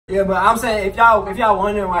Yeah, but I'm saying if y'all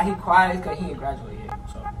wondering why he quiet, it's because he ain't graduated yet.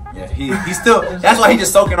 So. Yeah, he's still. That's why he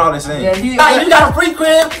just soaking all this in. Yeah, you got a free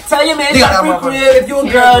crib. Tell your man you got a free crib. If you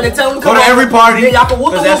a girl, then tell him to go to every party. Y'all can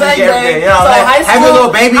whoop the bang bang. You know, so have your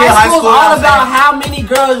little baby in high school. All about how many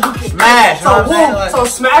girls you can smash. So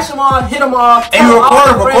smash them all, hit them all. And you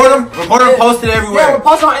record them, post it everywhere. Yeah,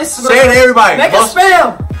 post on Instagram. Share it to everybody. Make a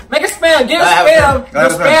spam. Make a spam. Give a spam. The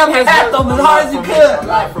spam has tapped them as hard as you could.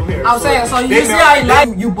 I'm saying, so you see how you like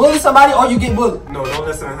you bully somebody or you get bullied. No, don't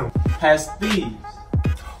listen to him. Has thieves.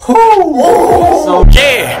 So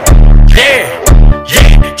yeah.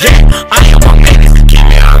 I am a menace.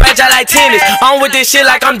 Match I like tennis. I'm with this shit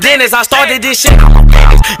like I'm Dennis. I started this shit. I'm a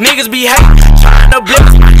menace. Niggas be hating, trying to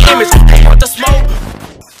blitz my image. They want the smoke.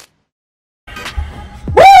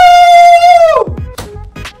 Woo!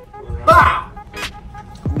 Bow.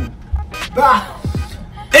 Bow.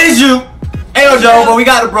 It's you. Ain't no joke, but we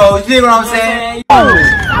got it, bro. You see what I'm saying?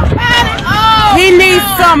 He needs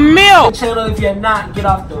some milk. Channel if you're not, get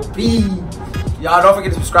off the feed. Y'all don't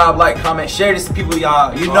forget to subscribe, like, comment, share this to people you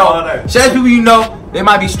know. Share to people you know. They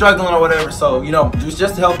might be struggling or whatever, so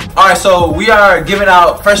just to help. All right, so we are giving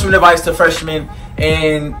out freshman advice to freshmen,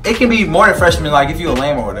 and it can be more than freshmen. Like if you're a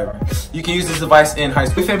lame or whatever, you can use this advice in high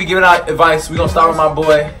school. We finna be giving out advice. We gonna start with my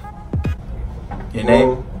boy. Your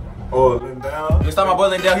name? Lindell. We start with my boy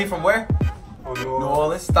Lindell. He from where? New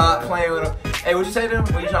Orleans. Stop playing with him. Hey, what you say to him?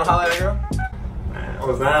 When you trying to holler at a girl?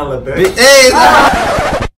 What's down, little bitch? Hey,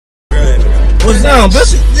 What's down,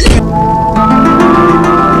 bitch?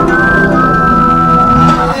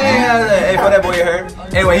 Hey, for that boy you heard.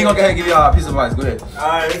 Anyway, he gonna go ahead and give y'all a piece of advice. Go ahead.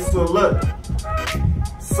 Alright, so look.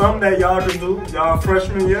 Something that y'all can do, y'all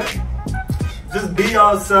freshman year. Just be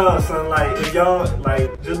yourselves, son. Like, if y'all,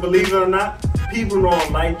 like, just believe it or not, people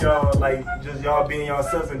don't like y'all, like, just y'all being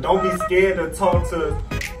yourselves. And don't be scared to talk to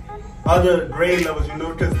other grade levels,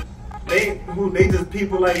 because they just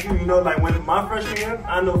people like you, like when my freshman year,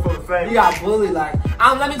 I know for a fact. You got bullied, like,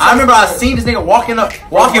 I remember I seen this nigga walking with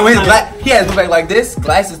his glass. He had his back like this,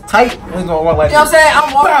 glasses tight. He's gonna walk like this. You know what I'm saying?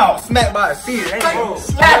 I'm walking. Smacked by a seat.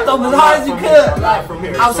 Slapped them as hard as you could.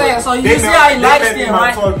 I'm saying, so you see how he likes it,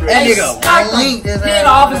 right? That nigga he in the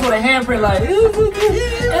office with a handprint like,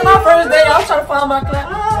 and my first day, I was trying to find my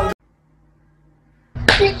class.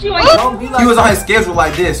 He was on his schedule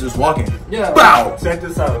like this, just walking. Yeah. Bow. Check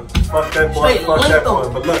this out. Fuck that boy. Fuck that boy.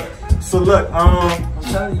 But look. So look. I'm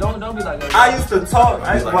telling you, don't be like that. I used to talk.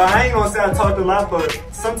 I ain't gonna say I talked a lot, but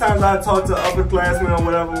sometimes I talk to upperclassmen or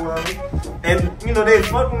whatever. And they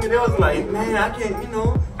fuck with me. They was like, man, I can't.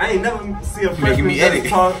 I ain't never see a freshman just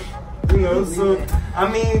talk. So I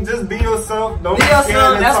mean, just be yourself. Don't be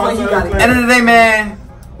yourself. That's what you got. End of the day, man.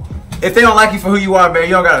 If they don't like you for who you are, man, you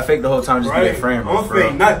don't gotta fake the whole time. Just be a friend, bro. Don't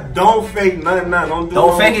fake nothing.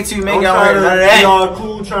 Don't fake it till you make it out here. None of that. Be all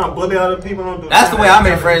cool, trying to bully other people. Don't do That's the way I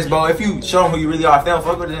make friends, bro. If you show them who you really are, if they don't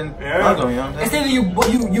fuck with it, then fuck them. You know what I'm saying? It's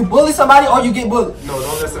either you bully somebody or you get bullied. No,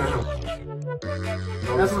 don't listen to him.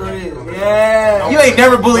 That's what it is. Yeah. You ain't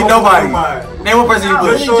never bullied nobody. Name one person you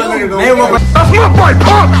bullied. Name one person.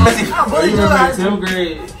 Bro, you remember in 10th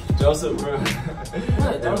grade, Joseph, bro.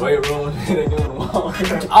 That weight room, they doing the wall.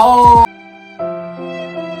 Oh.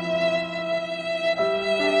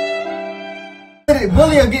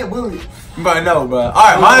 Bully or get bullied. But no, bro. All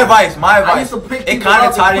right, my advice. I used to pick it kind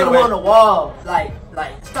of tied in put them on the wall, like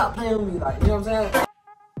stop playing with me, like you know what I'm saying.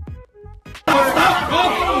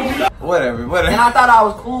 Whatever. And I thought I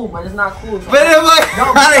was cool, but it's not cool. So but it was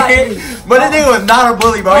but this nigga was not a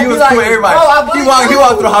bully, bro. He was cool with everybody. He walked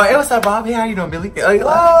through the hall. Hey, what's up, Bob? Hey, how you doing, Billy? That's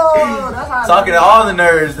how talking to all the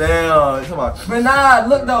nerds. Damn. Come on. But nah,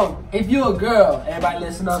 look though. If you a girl, everybody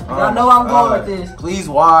listen up. Y'all know I'm going with this. Please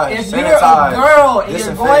watch. If you're a girl and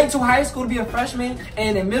you're going to high school to be a freshman,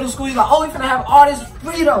 and in middle school you're like, oh, we're finna have all this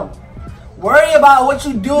freedom. Worry about what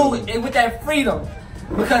you do with that freedom.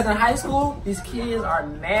 Because in high school, these kids are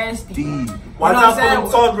nasty. Watch out for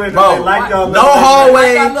them talk graders. They like y'all. No hallway.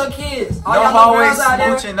 They like little kids. No hallway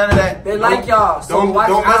smooching, none of that. They like y'all. So watch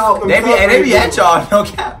out. They be at y'all. No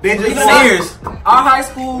cap. They just serious. Our high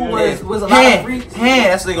school was a lot of freaks.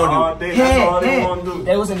 That's what they gonna do. That's all they gonna do.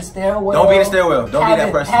 They was in the stairwell. Don't be in the stairwell. Don't be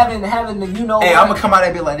that person. Having the Hey, I'm gonna come out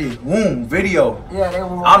and be like this. Boom, video. Yeah, they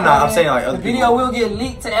were. I'm not. I'm saying like other people. The video will get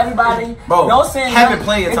leaked to everybody. Bro, don't send. Happened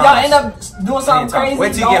plenty of times. If y'all end up doing something crazy,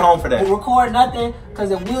 wait till you get home for that. Record nothing, because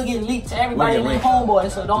it will get leaked to everybody and their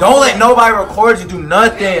homeboys. So don't let nobody record you do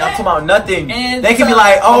nothing. I'm talking about nothing. And they can be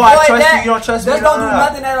like, oh, I trust you. You don't trust me. Just don't do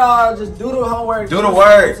nothing at all. Just do the homework. Do the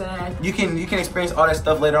work. You can experience all that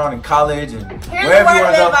stuff later on in college and wherever you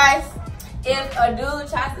want to go. if a dude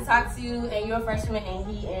tries to talk to you and you're a freshman and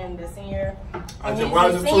he in the senior, I senior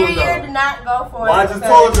told year, y'all. do not go for Well, I it. just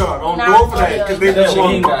told y'all, don't go for that, because they just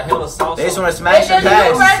want They just want to smash and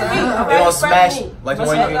dash. They gonna smash like the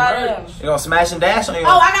one you They gonna smash and dash on you.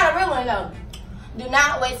 Oh, I got a real one though. Do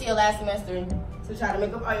not wait till your last semester to try to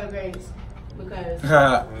make up all your grades. Because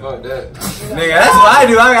fuck that. Nigga, that's what I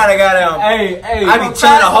do. I gotta Hey, I be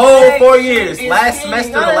chilling the whole 4 years. Last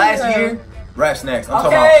semester, the last year. Raps next. I'm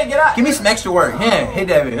talking about. Get out. Give me some extra work. Yeah, hit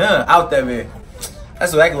that bit. Out that bit.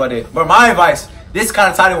 That's exactly what I did. But my advice, this is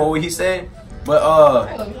kind of tied in with what he said. But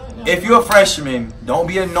if you're a freshman, don't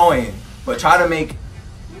be annoying. But try to make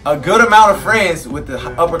a good amount of friends with the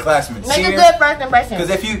upperclassmen. make a good first impression. Because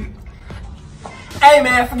if you Hey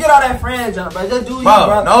man, forget all that friend junk, bro. Just do you, bro.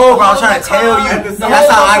 bro. No, bro. I'm trying to tell you.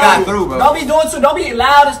 That's how I got through, bro. Don't be doing too. Don't be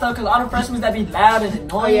loud and stuff, cause all the freshmen that be loud and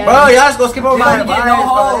annoying. Bro, y'all just gonna skip over my Don't be getting no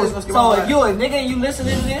advice, hoes. bro. So if you a nigga and you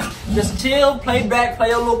listening to this, just chill, play back,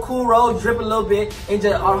 play a little cool role, drip a little bit, and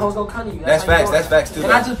just all the hoes gonna come to you. That's facts. That's facts too.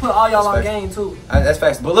 And I just put all y'all on game too. That's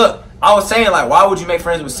facts. But look, I was saying like, why would you make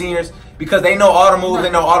friends with seniors? Because they know all the moves,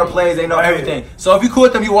 they know all the plays, they know everything. So if you cool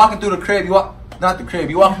with them, you walking through the crib, you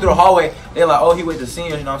walking through the hallway, they're like, oh, he with the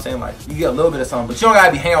seniors, you know what I'm saying? Like, you get a little bit of something, but you don't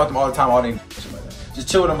gotta be hanging out with them all the time, all day. Just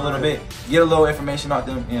chill with them a little bit, get a little information out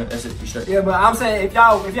them, that's it, be straight. Yeah, but I'm saying, if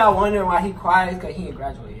y'all wondering why he quiet, it's cause he ain't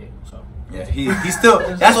graduated yet, so. Yeah, he's still,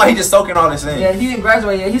 that's why he just soaking all this in. Yeah, he didn't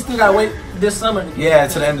graduate yet, he still gotta wait this summer to get Yeah,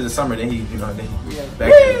 to the end of the summer, then he, back then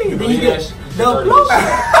he get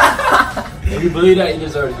If you believe that, you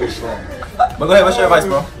deserve to get strong. But go ahead, what's your advice,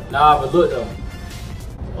 bro? Nah, but look though,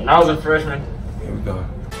 when I was a freshman, Here we go.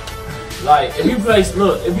 like if you play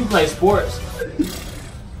sports,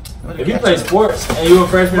 and you're a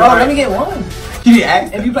freshman, Bro, right? let me get one. He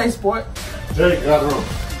asked. If you play sport. Jake, got the room.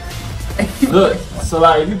 Look, so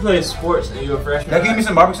like if you play sports and you're a freshman, Now, can you give me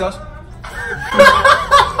some barbecue sauce?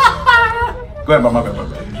 Go ahead, bro, my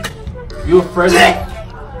bad. you're a freshman.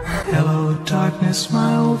 Hello, darkness,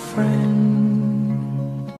 my old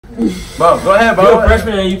friend. Bro, go ahead, bro. You're a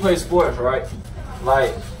freshman and you play sports, right?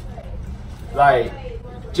 Like,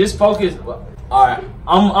 just focus. Alright,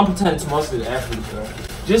 I'm pretending to mostly the athletes, bro.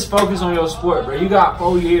 Just focus on your sport, bro. You got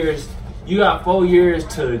 4 years. You got 4 years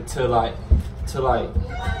to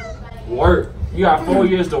work. You got 4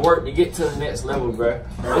 years to work to get to the next level, bro.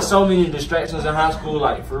 There's so many distractions in high school,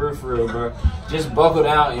 like for real, bro. Just buckle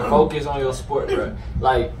down and focus on your sport, bro.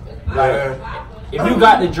 Like, if you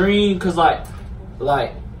got the dream, cause like,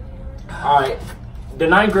 alright. The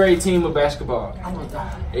 9th grade team of basketball.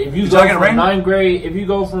 If you go from 9th grade, if you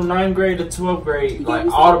go from 9th grade to 12th grade, like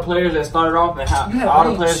all the players that started off and all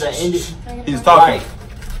the players that ended, He's talking. like,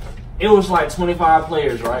 it was like 25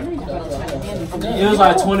 players, right? It was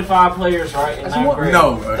like 25 players, right? In 9th grade.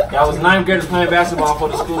 No, bro. That was 9th graders playing basketball for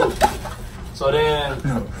the school. So then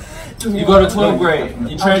you go to 12th grade.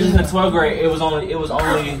 You transition to 12th grade. It was only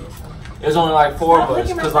like 4 of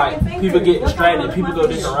us, cause like people get distracted, people go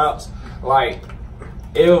different routes. Like,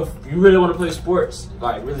 if you really want to play sports,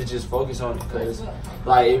 like really just focus on it, cause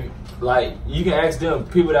like you can ask them,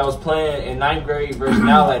 people that was playing in 9th grade versus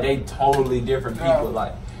now, like they totally different people.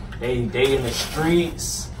 Like they in the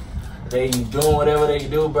streets, they doing whatever they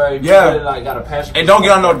do, bro. You really, like got a passion. And don't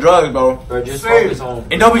get on no drugs, bro. Bro, just focus on.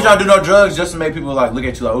 And don't be trying to do no drugs just to make people like look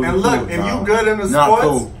at you like, oh, And look, if you good in the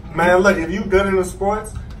sports, man, look, if you good in the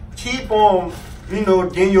sports, keep on,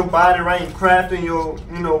 getting your body right and crafting your,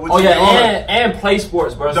 what you're doing. And play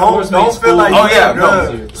sports, bro. Don't feel like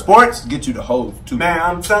no. Sports get you the hose too. Man,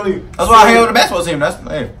 I'm telling you. That's why I hang out with the basketball team. That's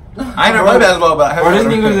I ain't never played basketball, but I this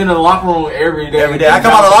nigga's in the locker room every day. Every day. I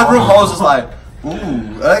come out of the locker room, hoes is like, ooh,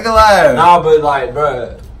 I ain't gonna lie. Nah, but like,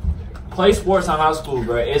 bro, play sports in high school,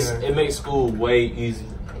 bro. It makes school way easier.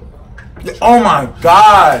 Oh my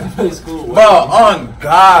God, bro! On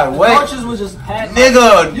God, wait. Coaches will just pass.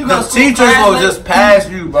 Nigga, the teachers will just pass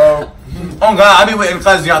you, bro. On God, I be in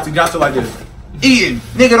classes, y'all still like this. Eating,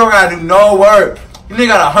 nigga don't gotta do no work. You nigga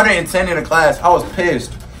got 110 in the class. I was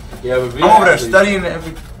pissed. Yeah, but I'm over there studying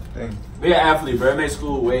everything. Be an athlete, bro. It makes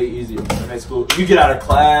school way easier. It makes school. You get out of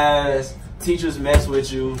class, teachers mess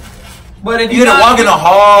with you. But if you don't walk in the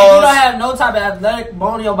halls, if you don't have no type of athletic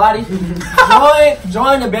bone in your body,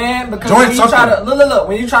 join the band, because when you try to look,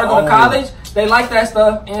 when you try to go to college, they like that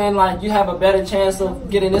stuff, and like you have a better chance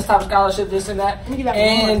of getting this type of scholarship, this and that.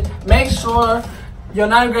 And make sure your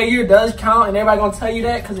 9th grade year does count, and everybody gonna tell you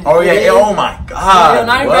that, because oh my God, your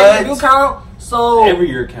 9th grade do count. So every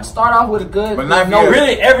year counts. Start off with a good. But not No,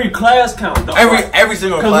 really, every class counts. Every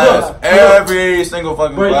single class. Every single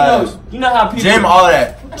fucking class. You know how people gym, all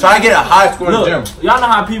that. Try to get a high score in the gym. Y'all know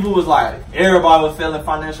how people was like, everybody was feeling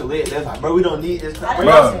financial lit. They're like, bro, we don't need this.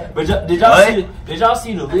 But did y'all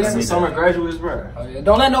see the list of summer graduates, bro? Oh, yeah.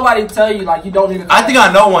 Don't let nobody tell you like you don't need a I think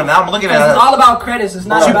I know one now. I'm looking at it. It's all about credits. It's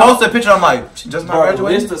not. She about posted a picture. I'm like, she just not graduated. The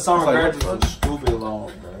list of summer graduates was stupid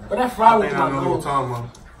long, bro. But that Friday was I know what I'm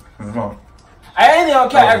talking about. I ain't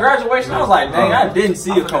even at graduation. I was like, dang, I didn't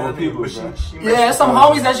see a couple people, bro. Yeah, some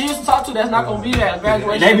homies that you used to talk to that's not gonna be there at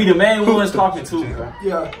graduation. They be the main ones talking to, bro.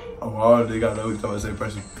 Yeah. Oh, well, they got no the same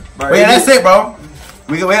person. But yeah, that's it, bro.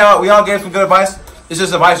 We all gave some good advice. It's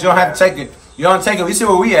just advice. You don't have to take it. You don't take it. We see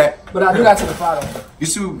where we at. But I do got to the Friday. You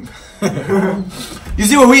see, you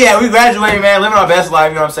see where we at. We graduated, man. Living our best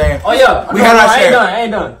life. You know what I'm saying? Oh yeah, we had our share. I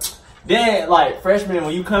ain't done. Then, like, freshmen,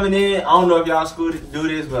 when you coming in, I don't know if y'all school do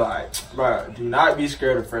this, but, like, bro, do not be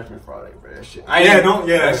scared of freshman Friday, bro. That shit.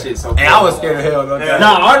 That shit so cool. And I was scared of hell,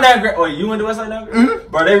 our ninth grade, wait, you went to Westside ninth grade?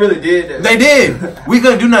 Bro, they really did that. They did. We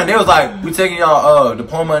couldn't do nothing. They was like, we taking y'all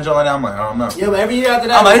diploma and shit like that. I'm like, I don't know. Yeah, but every year after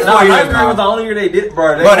that, I'm like, ninth grade was the only year they did,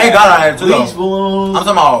 bro. They got out of here, too, bleach balloons. I'm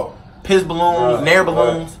talking about piss balloons, air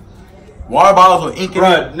balloons. Water bottles with ink in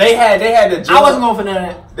it. They had the I wasn't going for none of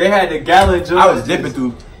that. They had the gallon jugs. I was dipping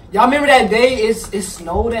through. Y'all remember that day it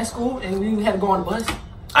snowed at school and we had to go on the bus?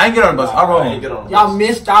 I ain't get on the bus. I rode. Y'all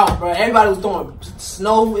missed out, bro. Everybody was throwing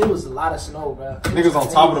snow. It was a lot of snow, bro. Niggas on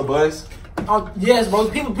top of the bus. Yes, bro.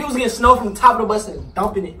 People was getting snow from the top of the bus and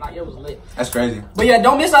dumping it. Like, it was lit. That's crazy. But yeah,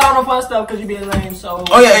 don't miss out on the fun stuff because you being lame, so.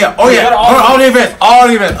 Oh, yeah. All the events. I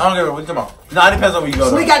don't give a what you talking about. Nah, it depends on where you go.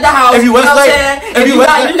 So we got the house. If you Westlake, if you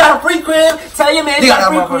got a free crib, tell your man you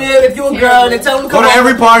got a free crib. If you a girl, then tell him to go to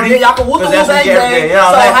every party. Yeah, y'all can whoop the bang bang. You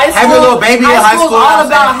know, so have your little baby in high school. It's all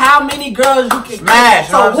about how many girls you can smash.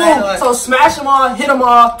 So smash them all, hit them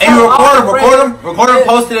all. And you record them,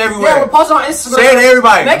 post it everywhere. Yeah, post it on Instagram. Share it to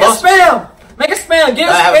everybody. Make a spam. Make a spam. Get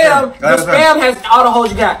a spam. The spam has all the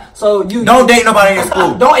hoes you got. So you don't date nobody in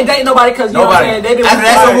school. Don't date nobody because you know what I'm saying. After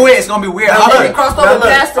that's over with, it's gonna be weird. They crossed over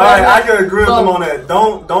past it. Alright, I can agree with them on that.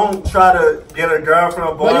 Don't try to get a girlfriend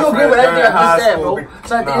or boyfriend. But you agree with everything I just said, bro.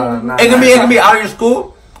 It can be out of your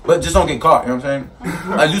school, but just don't get caught. You know what I'm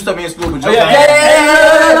saying? Like, do stuff in school, but just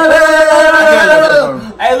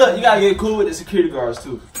Hey, look, you gotta get cool with the security guards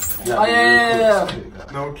too. Oh yeah.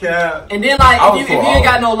 No cap. And then like if you ain't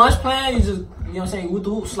got no lunch plan, you just you know what I'm saying, with the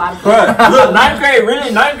hoop slide. Look, ninth grade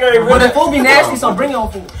really. But the food be nasty, so bring your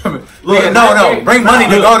own food. Look, no, bring money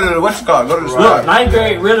to go to the what's called. Go to the store. Look, ninth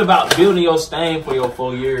grade really about building your stain for your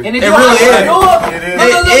 4 years. And if it really is.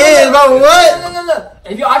 It is, bro. What? Look.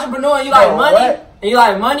 If you're an entrepreneur and you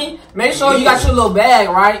like money, make sure you got your little bag,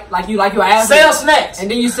 right? Like your ass. Sell snacks. And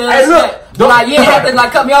then you sell snacks. But like you ain't have to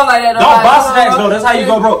like cut me off like that. Don't buy snacks though. That's how you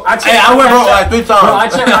go broke. I went broke like 3 times. Bro, I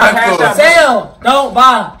checked my cash app. Sell. Don't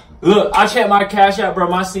buy. Look, I checked my cash app, bro.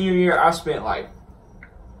 My senior year, I spent like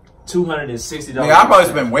 $260. Nigga, I probably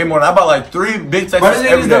spent way more. I bought like 3 big Texas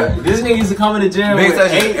every day. This nigga used to come in the gym big with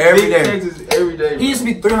 8 every big day. Texas every day. He used to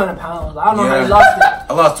be 300 pounds. I don't know how he lost it.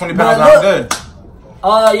 I lost 20 pounds. I'm good.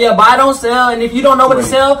 Yeah, buy, don't sell. And if you don't know what to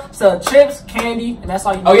sell chips, candy, and that's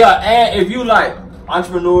all you do. Oh yeah, and if you like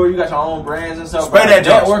entrepreneur, you got your own brands and stuff. Spread that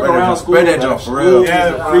jump. Work around school. Spread that jump for real.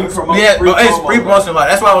 Yeah, free promotion. Yeah, but it's free promotion. Like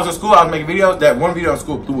that's why I was in school. I was making videos. That one video in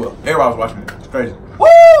school blew up. Everybody was watching it. It's crazy.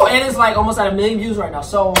 Woo! And it's like almost at 1 million views right now.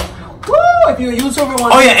 So, woo! If you're a YouTuber,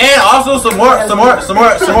 oh yeah, and also some more.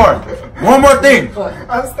 One more thing.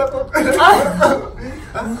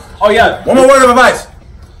 Oh yeah. One more word of advice.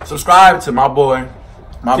 Subscribe to my boy,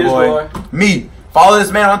 me. Follow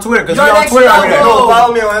this man on Twitter because he's on Twitter every day.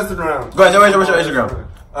 Follow me on Instagram. Go ahead, what's your Instagram?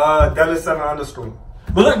 Deli7_.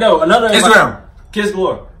 But look though, another Instagram. Kiss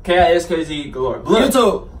Galore. KISKZ Galore.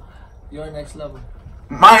 YouTube. You're next level.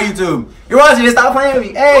 My YouTube. You're watching this. Stop playing with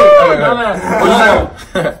me. Hey.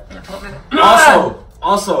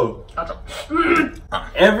 Also,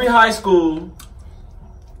 every high school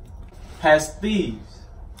has thieves.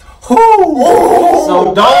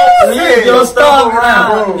 So don't leave your stuff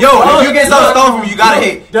around. Yo, if you get something stolen from you, you gotta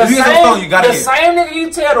hit. If you get something stolen, you gotta hit. The same nigga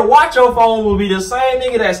you tell to watch your phone will be the same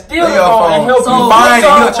nigga that steals your phone and help you find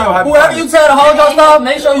it. Whoever you tell to hold your stuff,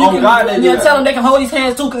 make sure you tell them they can hold these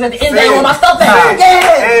hands too, because at the end they want my stuff back.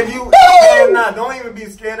 And if you don't even be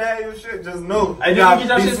scared to have your shit, just know. Hey, you get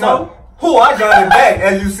your shit stolen? Who? I got it back.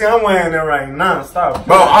 As you see, I'm wearing it right now. Stop.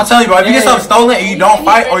 Bro, I'm telling you, bro, if you get something stolen and you don't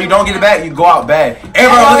fight or you don't get it back, you go out bad.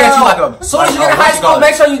 Everybody look at you like a... As soon as you get to high school,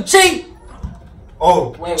 make sure you cheat.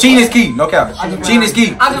 Oh. Cheating is key. No cap. Cheating is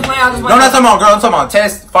key. I just play. No, I'm not talking about girls. I'm talking about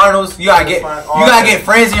tests, finals. You gotta get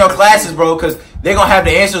friends in your classes, bro, because they gonna have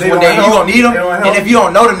the answers one day. You gonna need them, and if you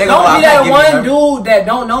don't know them, they gonna be that one dude that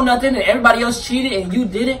don't know nothing and everybody else cheated and you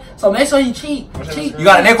didn't. So make sure you cheat. You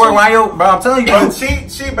got a network around you, bro. I'm telling you, bro.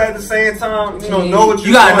 Cheat, but at the same time, know what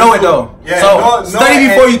you gotta know it though. Yeah, so study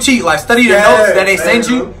before you cheat. Like study the notes that they sent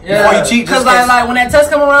you before you cheat. Cause like when that test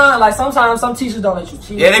come around, like sometimes some teachers don't let you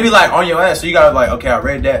cheat. Yeah, they be like on your ass, so you gotta like, okay, I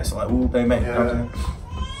read that, so like, ooh, bang bang. You know what I'm saying?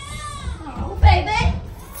 Oh, baby.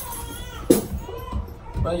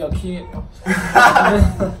 Bro, your kid.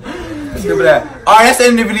 Let's give it that. Alright, that's the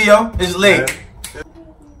end of the video. It's lit.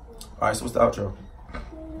 Alright, so what's the outro?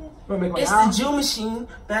 It's the Jew Machine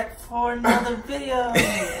back for another video.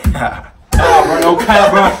 Nah, bro, no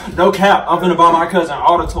cap, bro. No cap. I'm finna buy my cousin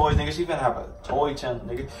all the toys, nigga. She finna have a toy channel,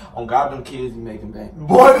 nigga. On God, them kids be making bank.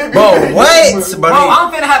 Boy, nigga. Bro, what? Bro,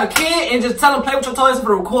 I'm finna have a kid and just tell him play with your toys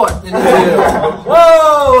for record.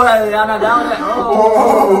 Whoa, y'all not down with that?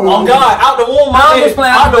 Oh. On God, out the womb, out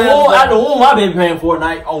the womb, my baby paying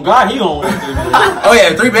Fortnite. On God, he gonna win 3 million. Oh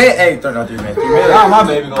yeah, 3 bed. Hey, not 3 bed. 3 bed. God, my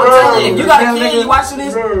baby gonna win. If you got a kid, you watching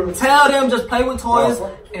this, tell them just play with toys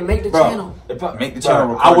and make the channel. Make the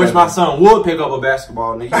channel. I wish my son would pick up a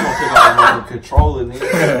basketball, nigga. He gonna pick up a controller, nigga.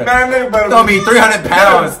 It's gonna be 300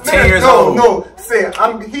 pounds, 10 years old. No, say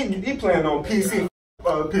he playing on PC.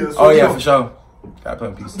 PS4. Oh yeah, for sure. Gotta play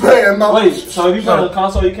on PC. Wait, so if you play on a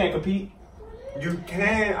console, you can't compete? You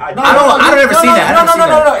can. I don't ever see that.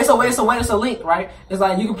 No. It's a link, right? It's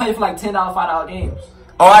like you can play for like $10, $5 games.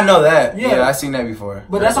 Oh, I know that. Yeah, I seen that before.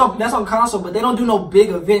 But that's on console. But they don't do no big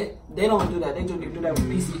event. They don't do that. They do that with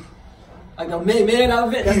PC. Like a $1 million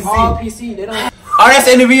event. That's all PC. They don't. Alright, that's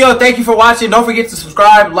the end of the video. Thank you for watching. Don't forget to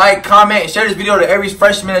subscribe, like, comment, and share this video to every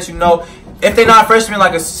freshman that you know. If they're not a freshman,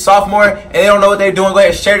 like a sophomore, and they don't know what they're doing, go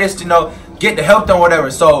ahead and share this to get the help done, whatever.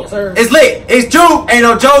 So, it's lit. It's Jew. Ain't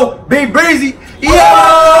no Joe. Be breezy. Yo!